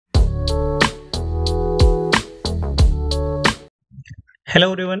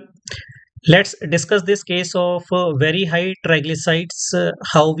Hello everyone. Let's discuss this case of very high triglycerides,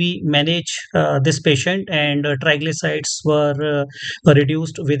 how we manage this patient, and triglycerides were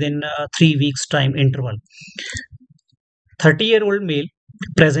reduced within 3 weeks time interval. 30-year-old male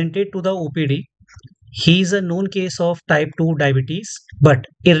presented to the OPD. He is a known case of type 2 diabetes, but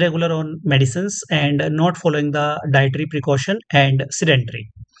irregular on medicines and not following the dietary precaution and sedentary.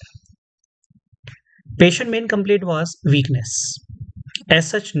 Patient main complaint was weakness. As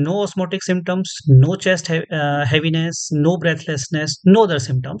such, no osmotic symptoms, no heaviness, no breathlessness, no other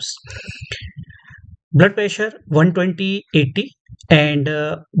symptoms. Blood pressure 120/80 and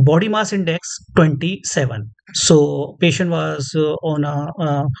body mass index 27. So patient was on a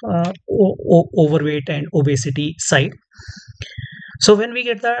overweight and obesity side. So when we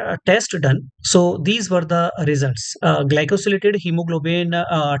get the test done, so these were the results. Glycosylated hemoglobin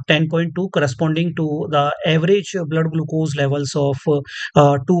 10.2 corresponding to the average blood glucose levels of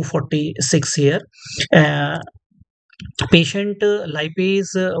 246 here. Uh, Patient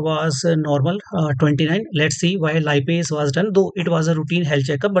lipase was normal 29. Let's see why lipase was done, though it was a routine health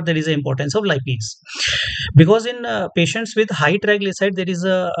checkup, but there is an importance of lipase because in patients with high triglyceride there is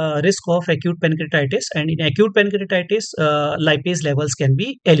a risk of acute pancreatitis, and in acute pancreatitis lipase levels can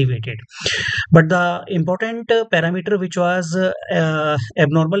be elevated. But the important parameter which was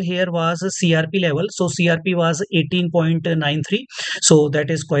abnormal here was CRP level. So CRP was 18.93, so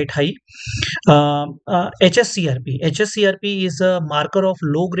that is quite high. HSCRP is a marker of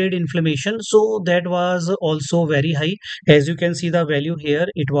low grade inflammation, so that was also very high. As you can see the value here,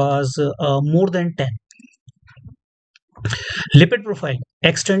 it was more than 10. Lipid profile,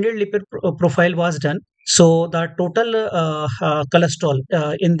 extended lipid profile was done. So the total cholesterol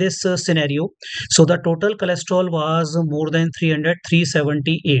in this scenario, so the total cholesterol was more than 300,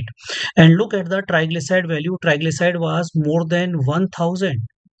 378. And look at the triglyceride value. Triglyceride was more than 1000.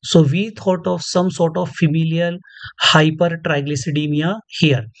 So we thought of some sort of familial hypertriglyceridemia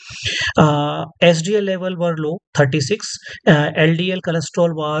here. SDL level were low, 36. LDL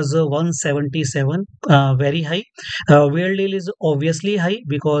cholesterol was 177, very high. VLDL is obviously high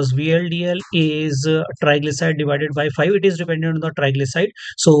because VLDL is triglyceride divided by 5. It is dependent on the triglyceride,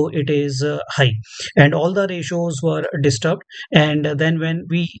 so it is high. And all the ratios were disturbed. And then when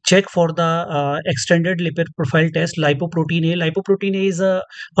we check for the extended lipid profile test, lipoprotein A is a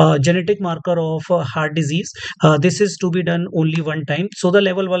genetic marker of heart disease. This is to be done only one time, so the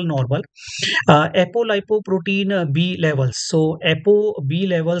level was normal. Apolipoprotein B levels. So ApoB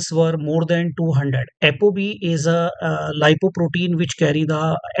levels were more than 200. ApoB is a lipoprotein which carry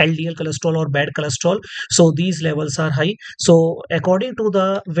the LDL cholesterol or bad cholesterol. So these levels are high. So according to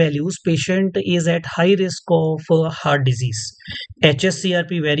the values, patient is at high risk of heart disease.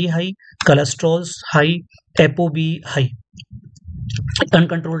 HSCRP very high, cholesterols high, ApoB high,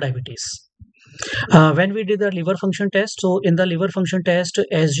 uncontrolled diabetes. When we did the liver function test, so in the liver function test,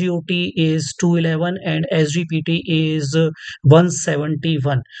 SGOT is 211 and SGPT is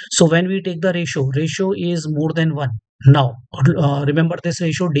 171. So when we take the ratio is more than 1. Now, remember this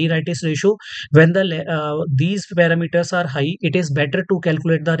ratio, D-Ritis ratio. When these parameters are high, it is better to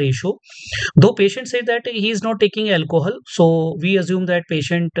calculate the ratio. Though patient said that he is not taking alcohol, so we assume that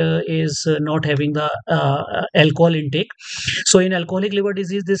patient is not having the alcohol intake. So in alcoholic liver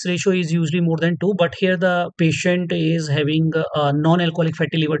disease, this ratio is usually more than 2, but here the patient is having non-alcoholic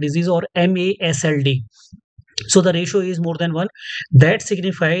fatty liver disease or MASLD. So the ratio is more than 1. That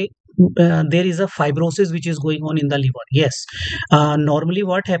signify there is a fibrosis which is going on in the liver. Yes, normally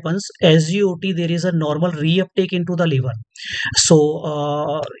what happens, SGOT, there is a normal reuptake into the liver.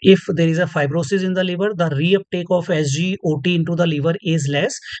 So if there is a fibrosis in the liver, the reuptake of SGOT into the liver is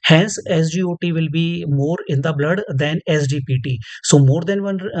less. Hence, SGOT will be more in the blood than SGPT. So more than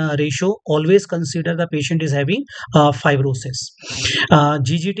 1 ratio, always consider the patient is having fibrosis.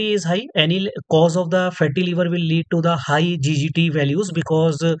 GGT is high. Any cause of the fatty liver will lead to the high GGT values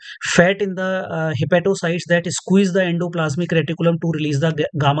because fat in the hepatocytes that squeeze the endoplasmic reticulum to release the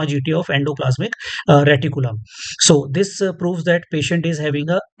gamma GT of endoplasmic reticulum. So this proves that patient is having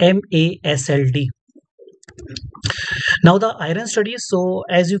a MASLD. Now the iron studies. So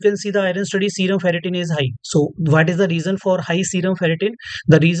as you can see, the iron study, serum ferritin is high. So what is the reason for high serum ferritin?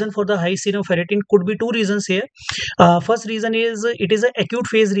 The reason for the high serum ferritin could be two reasons here. First reason is it is an acute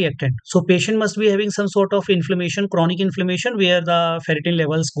phase reactant. So patient must be having some sort of inflammation, chronic inflammation, where the ferritin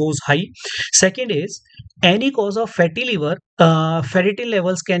levels goes high. Second is any cause of fatty liver, ferritin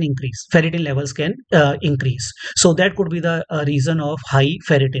levels can increase. Ferritin levels can increase. So that could be the reason of high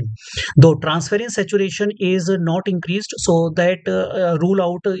ferritin. Though transferrin saturation is not increased, so that rule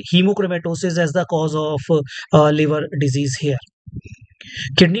out hemochromatosis as the cause of liver disease here.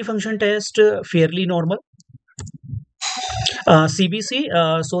 Kidney function test fairly normal. CBC,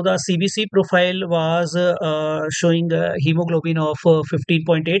 so the CBC profile was showing hemoglobin of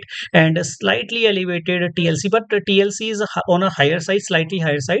 15.8 and a slightly elevated TLC, but TLC is on a higher side, slightly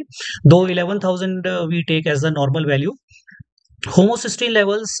higher side, though 11,000 we take as the normal value. Homocysteine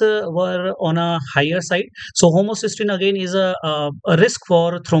levels were on a higher side. So homocysteine again is a risk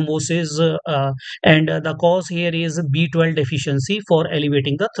for thrombosis, and the cause here is B12 deficiency for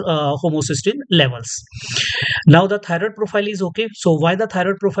elevating the homocysteine levels. Now the thyroid profile is okay. So why the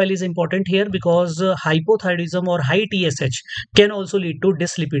thyroid profile is important here? Because hypothyroidism or high TSH can also lead to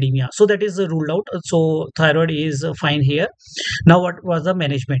dyslipidemia. So that is ruled out. So thyroid is fine here. Now what was the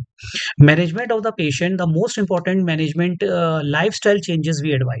management? Management of the patient, the most important management lifestyle changes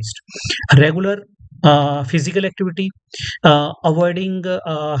we advised: regular physical activity, avoiding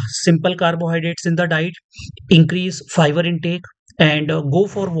simple carbohydrates in the diet, increase fiber intake, and go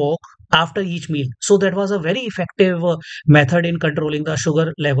for walk after each meal. So that was a very effective method in controlling the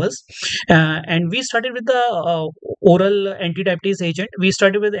sugar levels. And we started with the oral anti-diabetes agent. We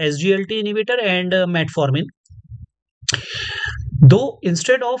started with SGLT inhibitor and metformin. Though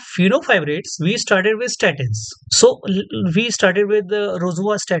instead of fenofibrates, we started with statins. So we started with the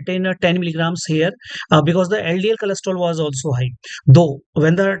rosuvastatin 10 milligrams here, because the LDL cholesterol was also high. Though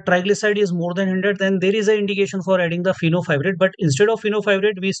when the triglyceride is more than 100, then there is an indication for adding the fenofibrate. But instead of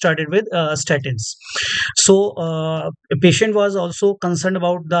fenofibrate, we started with statins. So a patient was also concerned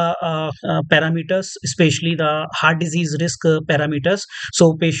about the parameters, especially the heart disease risk parameters.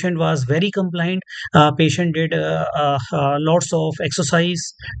 So patient was very compliant. Patient did lots of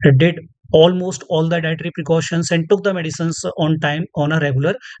exercise, did almost all the dietary precautions, and took the medicines on time on a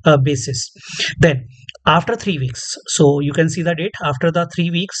regular basis. Then after 3 weeks, so you can see the date. After the 3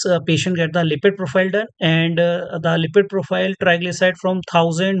 weeks, patient get the lipid profile done, and the lipid profile triglyceride from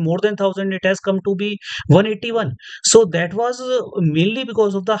 1000, more than 1000, it has come to be 181. So that was mainly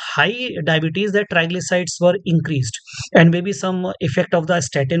because of the high diabetes that triglycerides were increased, and maybe some effect of the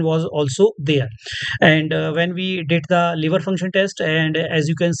statin was also there. And when we did the liver function test, and as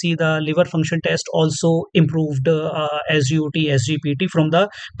you can see, the liver function test also improved SGOT, SGPT from the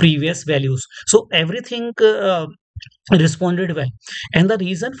previous values. So everything responded well. And the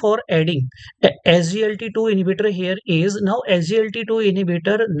reason for adding a SGLT2 inhibitor here is, now SGLT2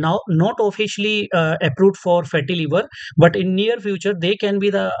 inhibitor now not officially approved for fatty liver, but in near future they can be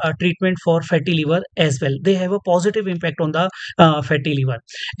the treatment for fatty liver as well. They have a positive impact on the fatty liver.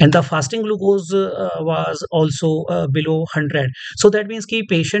 And the fasting glucose was also below 100. So that means key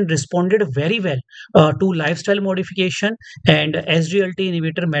patient responded very well to lifestyle modification and SGLT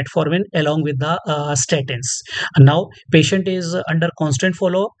inhibitor metformin along with the statins. Now patient is under constant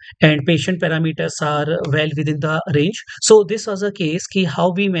follow-up, and patient parameters are well within the range. So this was a case ki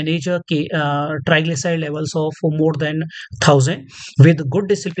how we manage a triglyceride levels of more than 1000 with good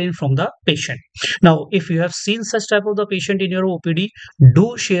discipline from the patient. Now if you have seen such type of the patient in your OPD,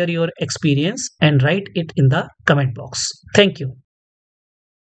 do share your experience and write it in the comment box. Thank you.